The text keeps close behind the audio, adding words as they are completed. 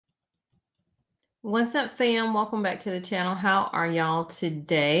What's up, fam? Welcome back to the channel. How are y'all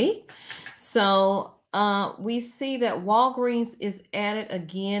today? We see that Walgreens is at it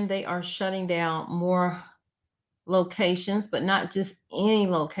again. They are shutting down more locations, but not just any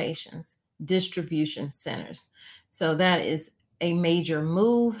locations, distribution centers. So that is a major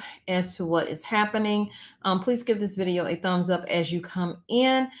move as to what is happening. Please give this video a thumbs up as you come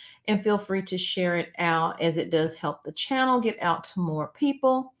in, and feel free to share it out, as it does help the channel get out to more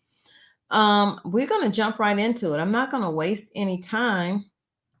people. We're going to jump right into it. I'm not going to waste any time.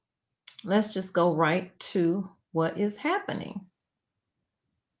 Let's just go right to what is happening.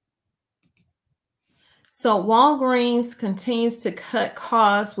 So Walgreens continues to cut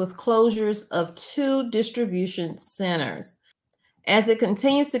costs with closures of 2 distribution centers. As it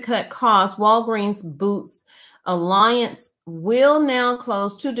continues to cut costs, Walgreens Boots Alliance will now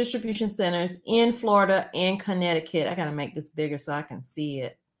close 2 distribution centers in Florida and Connecticut. I got to make this bigger so I can see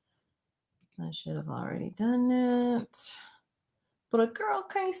it. I should have already done that. But a girl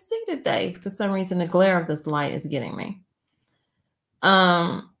can't see today. For some reason, the glare of this light is getting me.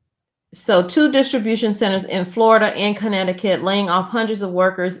 So 2 distribution centers in Florida and Connecticut, laying off hundreds of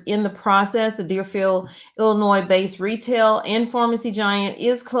workers in the process. The Deerfield, Illinois-based retail and pharmacy giant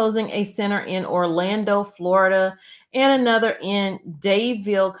is closing a center in Orlando, Florida, and another in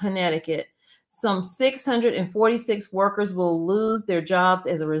Dayville, Connecticut. Some 646 workers will lose their jobs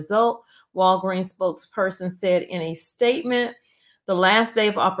as a result, Walgreens spokesperson said in a statement. The last day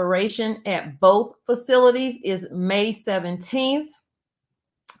of operation at both facilities is May 17th.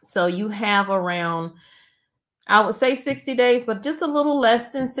 So you have around, I would say 60 days, but just a little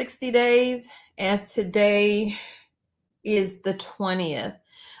less than 60 days, as today is the 20th.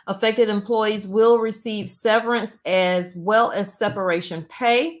 Affected employees will receive severance as well as separation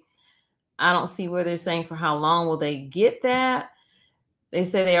pay. I don't see where they're saying for how long will they get that. They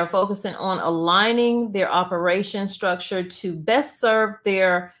say they are focusing on aligning their operation structure to best serve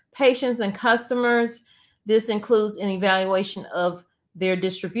their patients and customers. This includes an evaluation of their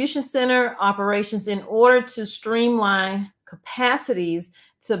distribution center operations in order to streamline capacities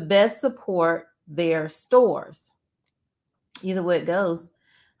to best support their stores. Either way it goes,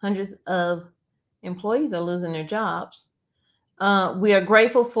 hundreds of employees are losing their jobs. We are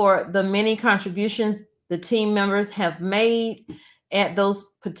grateful for the many contributions the team members have made at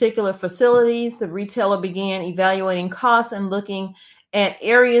those particular facilities. The retailer began evaluating costs and looking at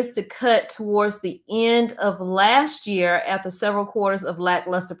areas to cut towards the end of last year after several quarters of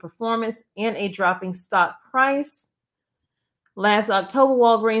lackluster performance and a dropping stock price. Last October,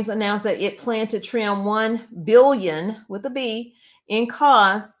 Walgreens announced that it planned to trim $1 billion with a B in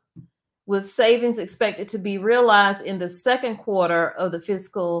costs, with savings expected to be realized in the second quarter of the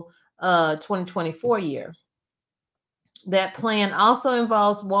fiscal 2024 year. That plan also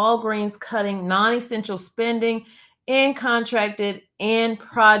involves Walgreens cutting non-essential spending and contracted and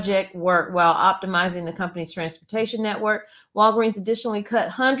project work while optimizing the company's transportation network. Walgreens additionally cut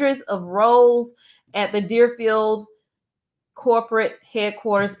hundreds of roles at the Deerfield corporate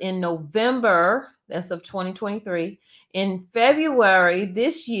headquarters in November, that's of 2023. In February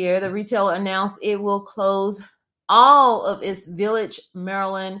this year, the retailer announced it will close all of its Village,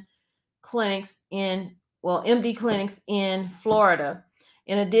 Maryland clinics MD clinics in Florida,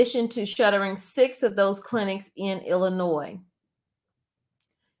 in addition to shuttering 6 of those clinics in Illinois.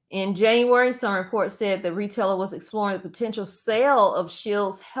 In January, some reports said the retailer was exploring the potential sale of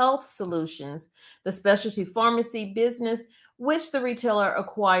Shields Health Solutions, the specialty pharmacy business which the retailer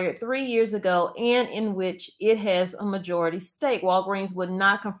acquired 3 years ago and in which it has a majority stake. Walgreens would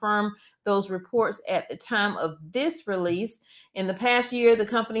not confirm those reports at the time of this release. In the past year, the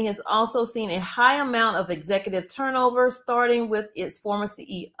company has also seen a high amount of executive turnover, starting with its former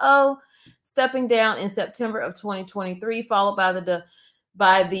CEO stepping down in September of 2023, followed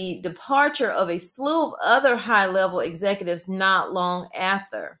by the departure of a slew of other high-level executives not long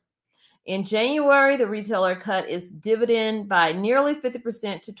after. In January, the retailer cut its dividend by nearly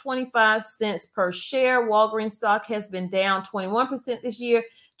 50% to 25 cents per share. Walgreens stock has been down 21% this year,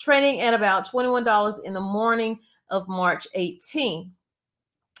 trading at about $21 in the morning of March 18.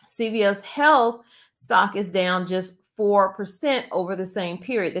 CVS Health stock is down just 4% over the same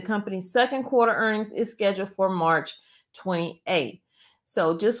period. The company's second quarter earnings is scheduled for March 28.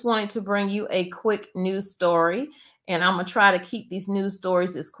 So just wanted to bring you a quick news story. And I'm going to try to keep these news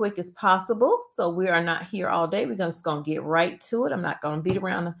stories as quick as possible. So we are not here all day. We're just going to get right to it. I'm not going to beat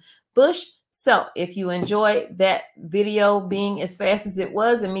around the bush. So if you enjoyed that video being as fast as it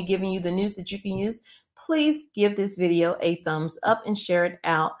was and me giving you the news that you can use, please give this video a thumbs up and share it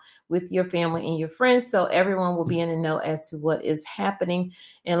out with your family and your friends so everyone will be in the know as to what is happening.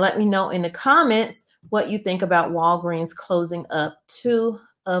 And let me know in the comments what you think about Walgreens closing up 2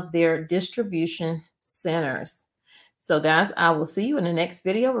 of their distribution centers. So guys, I will see you in the next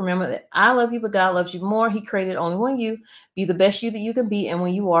video. Remember that I love you, but God loves you more. He created only one you. Be the best you that you can be. And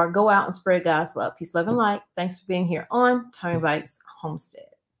when you are, go out and spread God's love. Peace, love, and light. Thanks for being here on Tommybites Homestead.